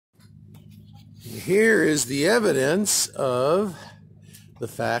Here is the evidence of the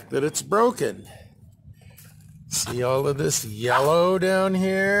fact that it's broken. See all of this yellow down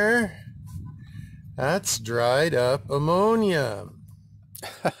here? That's dried up ammonia.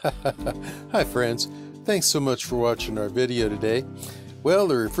 Hi friends, thanks so much for watching our video today. Well,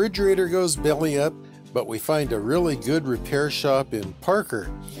 the refrigerator goes belly up, but we find a really good repair shop in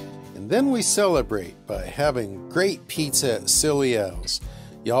Parker. And then we celebrate by having great pizza at Silly Al's.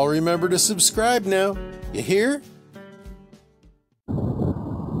 Y'all remember to subscribe now, you hear?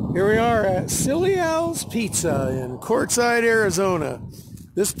 Here we are at Silly Al's Pizza in Quartzite, Arizona.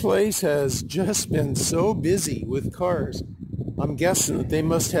 This place has just been so busy with cars. I'm guessing that they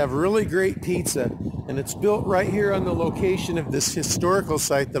must have really great pizza, and it's built right here on the location of this historical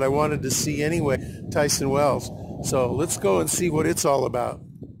site that I wanted to see anyway, Tyson Wells. So let's go and see what it's all about.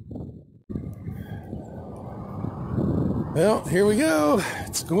 Well, here we go.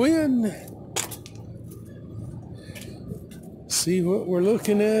 Let's go in. See what we're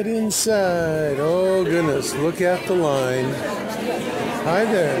looking at inside. Oh goodness, look at the line. Hi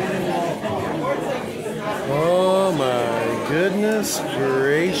there. Oh my goodness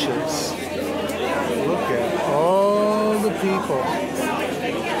gracious. Look at all the people.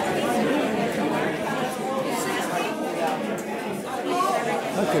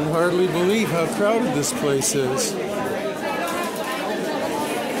 I can hardly believe how crowded this place is.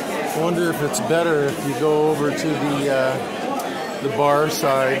 I wonder if it's better if you go over to the bar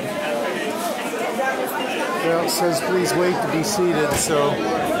side. Well, it says please wait to be seated, so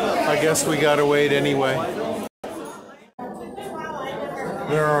I guess we gotta wait anyway.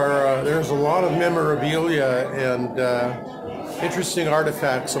 There's a lot of memorabilia and interesting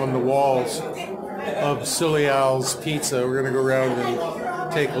artifacts on the walls of Silly Al's Pizza. We're gonna go around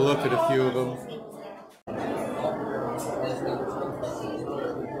and take a look at a few of them.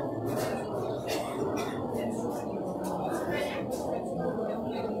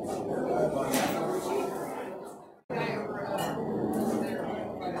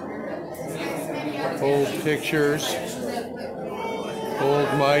 Old pictures, old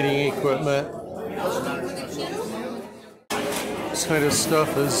mining equipment. This kind of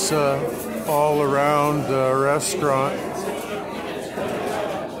stuff is all around the restaurant.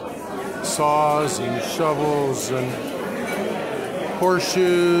 Saws and shovels and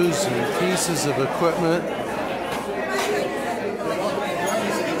horseshoes and pieces of equipment.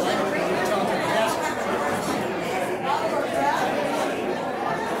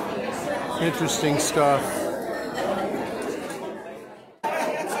 Interesting stuff.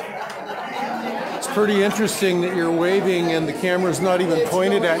 It's pretty interesting that you're waving and the camera's not even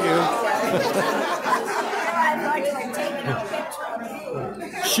pointed at you.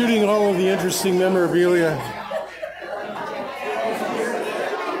 Shooting all of the interesting memorabilia.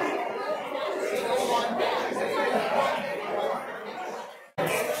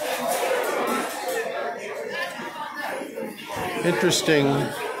 Interesting.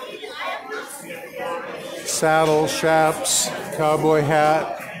 Saddle, chaps, cowboy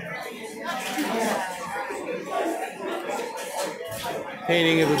hat.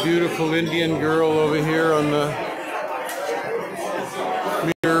 Painting of a beautiful Indian girl over here on the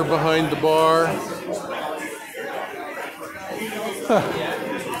mirror behind the bar.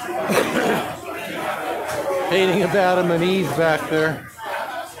 Painting of Adam and Eve back there.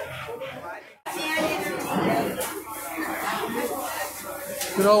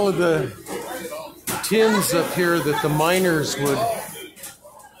 Look at all of the tins up here that the miners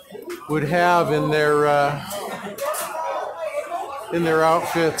would have in their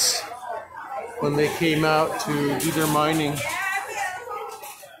outfits when they came out to do their mining.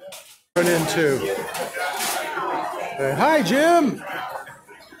 Run into. Hi, Jim.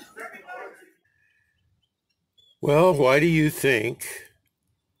 Well, why do you think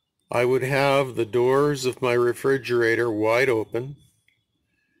I would have the doors of my refrigerator wide open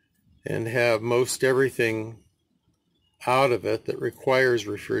and have most everything out of it that requires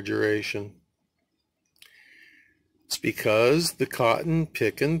refrigeration? It's because the cotton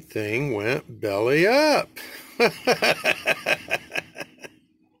picking thing went belly up.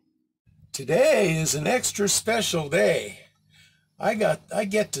 Today is an extra special day. I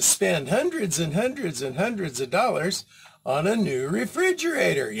get to spend hundreds and hundreds and hundreds of dollars on a new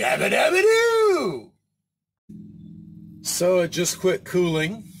refrigerator. Yabba dabba doo! So it just quit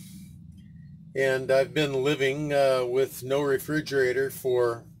cooling. And I've been living with no refrigerator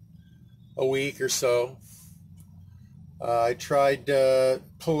for a week or so. I tried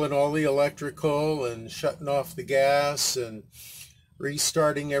pulling all the electrical and shutting off the gas and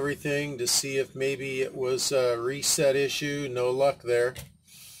restarting everything to see if maybe it was a reset issue. No luck there.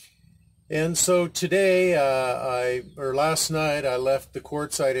 And so today, last night, I left the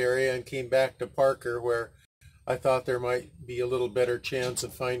Quartzite area and came back to Parker, where I thought there might be a little better chance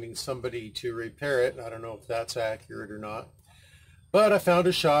of finding somebody to repair it. I don't know if that's accurate or not. But I found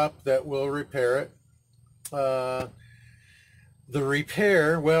a shop that will repair it. The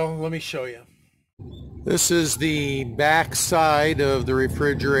repair, well, let me show you. This is the back side of the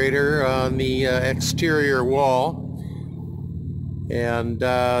refrigerator on the exterior wall. And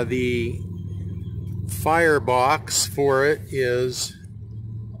the firebox for it is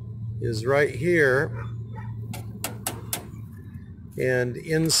right here. And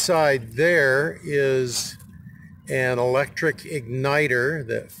inside there is an electric igniter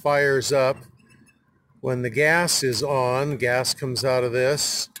that fires up when the gas is on. Gas comes out of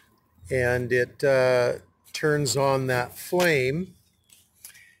this and it turns on that flame.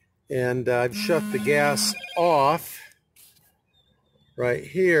 And I've shut the gas off right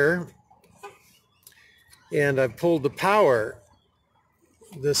here, and I've pulled the power.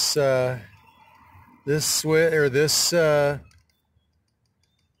 This wire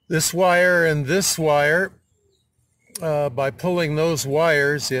and this wire. By pulling those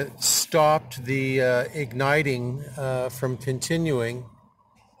wires, it stopped the igniting from continuing.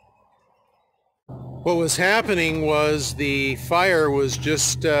 What was happening was the fire was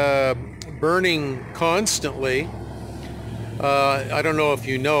just burning constantly. I don't know if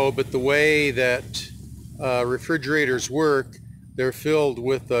you know, but the way that refrigerators work, they're filled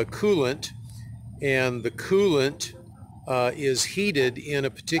with coolant, and the coolant is heated in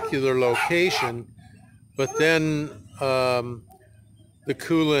a particular location, but then the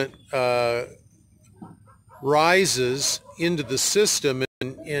coolant rises into the system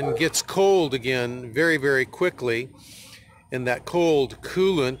and gets cold again very, very quickly. And that cold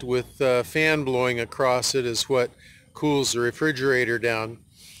coolant with fan blowing across it is what cools the refrigerator down.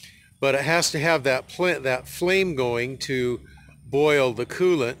 But it has to have that flame going to boil the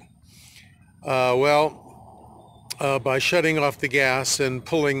coolant. By shutting off the gas and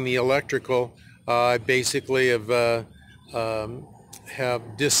pulling the electrical, I basically have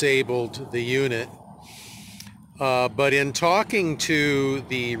disabled the unit. But in talking to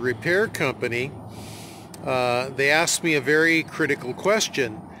the repair company, they asked me a very critical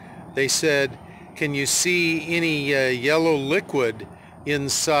question. They said, "Can you see any yellow liquid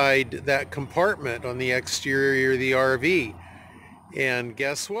inside that compartment on the exterior of the RV?" And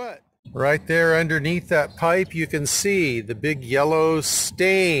guess what? Right there underneath that pipe, you can see the big yellow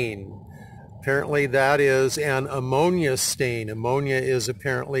stain. Apparently that is an ammonia stain. Ammonia is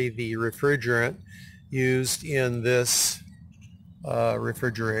apparently the refrigerant used in this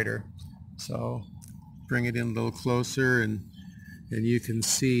refrigerator. So bring it in a little closer and you can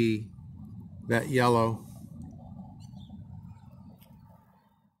see that yellow.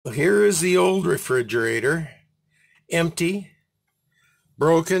 Here is the old refrigerator, empty,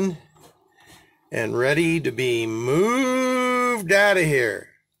 broken, and ready to be moved out of here.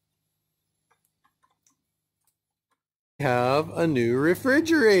 We have a new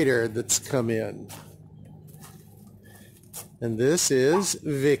refrigerator that's come in. And this is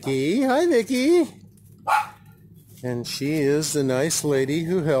Vicky. Hi, Vicky. And she is the nice lady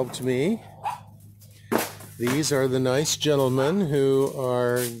who helped me. These are the nice gentlemen who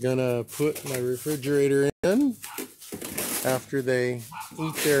are gonna put my refrigerator in after they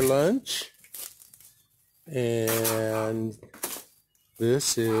eat their lunch. And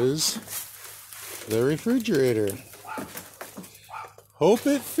this is the refrigerator. Hope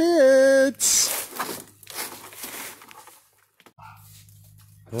it fits.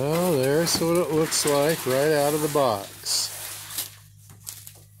 Oh, there's what it looks like right out of the box.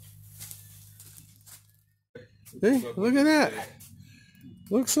 Hey, look at that.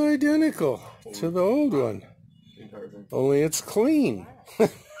 Looks identical to the old one. Only it's clean.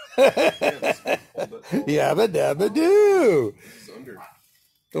 Yabba dabba doo.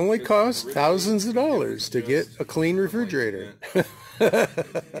 Only costs thousands of dollars to get a clean refrigerator.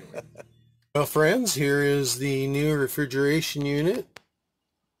 Well, friends, here is the new refrigeration unit.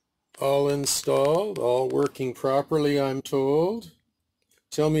 All installed, all working properly, I'm told.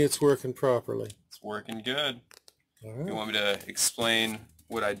 Tell me it's working properly. It's working good. All right. You want me to explain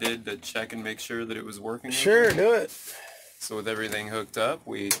what I did to check and make sure that it was working? Sure, okay? do it. So with everything hooked up,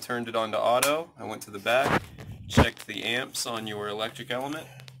 we turned it on to auto. I went to the back, checked the amps on your electric element.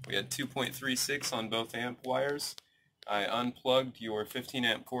 We had 2.36 on both amp wires. I unplugged your 15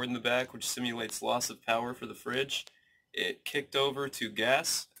 amp cord in the back, which simulates loss of power for the fridge. It kicked over to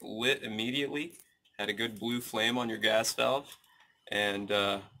gas, lit immediately, had a good blue flame on your gas valve, and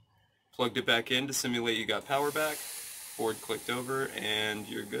plugged it back in to simulate you got power back. Cord clicked over, and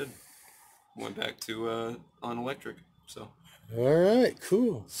you're good. went back to on electric. So. All right,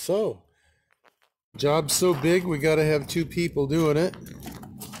 cool. So, job's so big, we got to have 2 people doing it.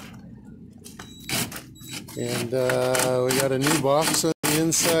 And we got a new box on the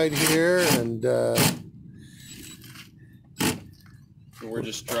inside here, and we're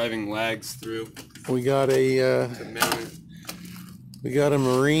just driving lags through. we got a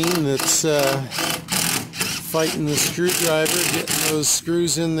Marine that's fighting the screwdriver, getting those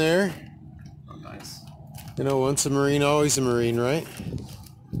screws in there. Oh, nice. You know, once a Marine, always a Marine, right?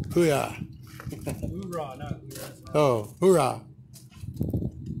 Hoo-yah. Hoorah, not hoorah. Oh, hoorah.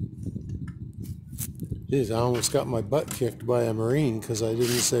 Jeez, I almost got my butt kicked by a Marine because I didn't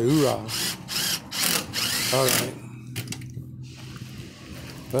say hoorah. All right.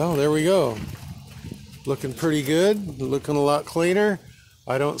 Well, there we go. Looking pretty good. Looking a lot cleaner.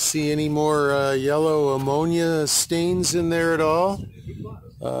 I don't see any more yellow ammonia stains in there at all.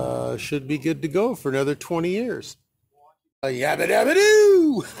 Should be good to go for another 20 years. Yabba dabba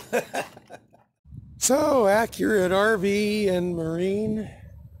doo! So, accurate RV and Marine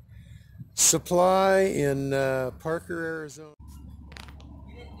supply in Parker, Arizona.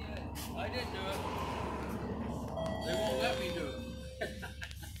 I didn't do it. They won't let me do it.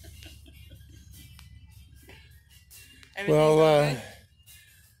 Well,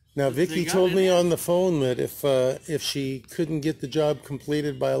 now Vicky told me on the phone that if she couldn't get the job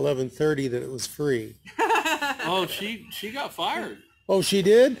completed by 11:30, that it was free. Oh, she got fired. Oh, she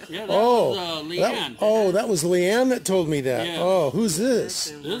did? Yeah, that was Leanne. That was Leanne that told me that. Yeah. Oh, who's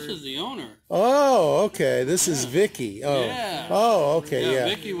this? This is the owner. Oh, okay. This is Vicky. Oh. Yeah. Oh, okay, yeah.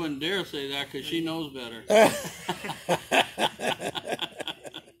 Vicky wouldn't dare say that because she knows better.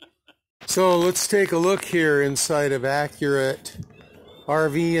 So let's take a look here inside of Accurate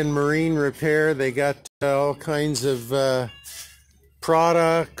RV and Marine Repair. They got all kinds of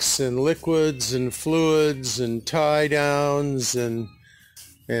products and liquids and fluids and tie downs and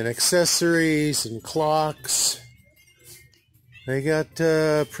accessories and clocks. They got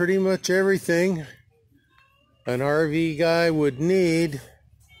pretty much everything an RV guy would need.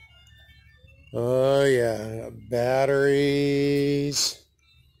 Oh yeah, batteries,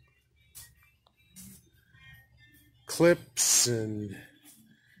 clips and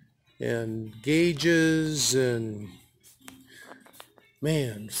gauges and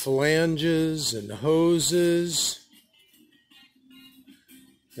man, flanges and hoses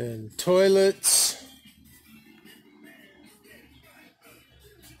and toilets.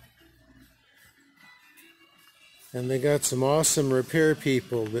 And they got some awesome repair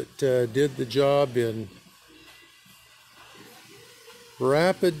people that did the job in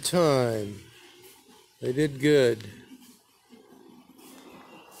rapid time. They did good.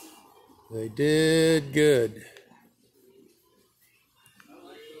 They did good.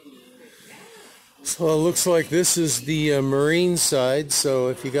 So it looks like this is the marine side, so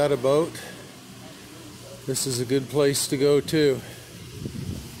if you got a boat, this is a good place to go too.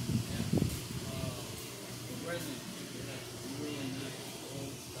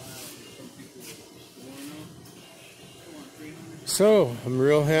 So I'm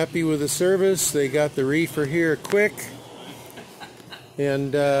real happy with the service. They got the reefer here quick,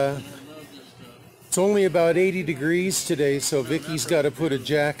 and it's only about 80 degrees today, so Vicky's got to put a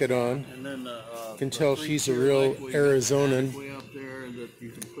jacket on. You can tell she's a real Arizonan. Way up there that you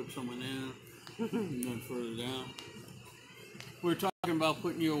can put someone in, and then further down. We're talking about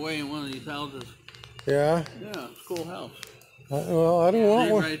putting you away in one of these houses. Yeah? Yeah, it's a cool house. Well, I don't want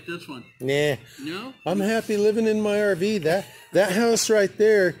one. Right, this one. Nah. No? I'm happy living in my RV. That house right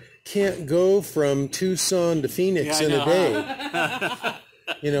there can't go from Tucson to Phoenix in a day.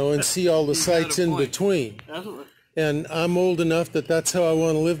 You know, and see all the sights in between. And I'm old enough that's how I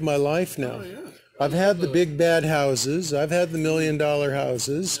want to live my life now. Oh, yeah. I've had the big bad houses. I've had the $1 million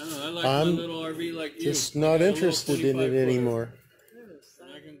houses. I like my little RV like you. Just not interested in it anymore.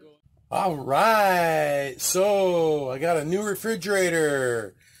 All right, so I got a new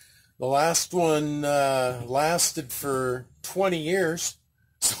refrigerator. The last one lasted for 20 years,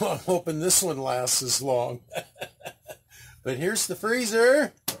 so I'm hoping this one lasts as long. But here's the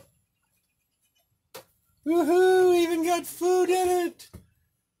freezer. Woohoo, even got food in it.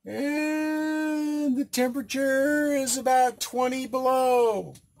 And the temperature is about 20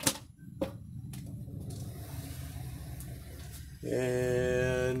 below.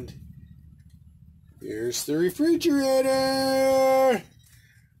 And here's the refrigerator.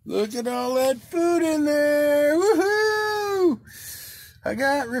 Look at all that food in there. Woohoo! I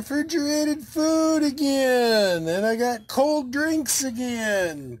got refrigerated food again. And I got cold drinks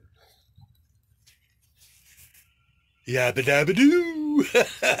again. Yabba dabba doo.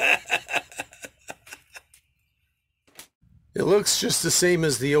 It looks just the same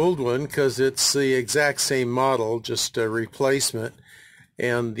as the old one because it's the exact same model, just a replacement.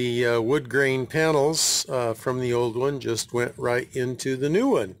 And the wood grain panels from the old one just went right into the new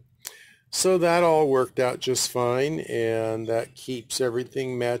one. So that all worked out just fine, and that keeps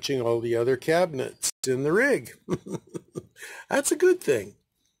everything matching all the other cabinets in the rig. That's a good thing.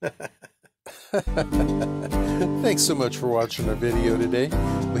 Thanks so much for watching our video today.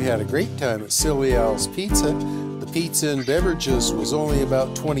 We had a great time at Silly Owl's Pizza. The pizza and beverages was only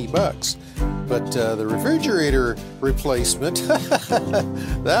about 20 bucks, but the refrigerator replacement,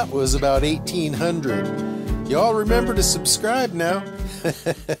 that was about 1,800. You all remember to subscribe now.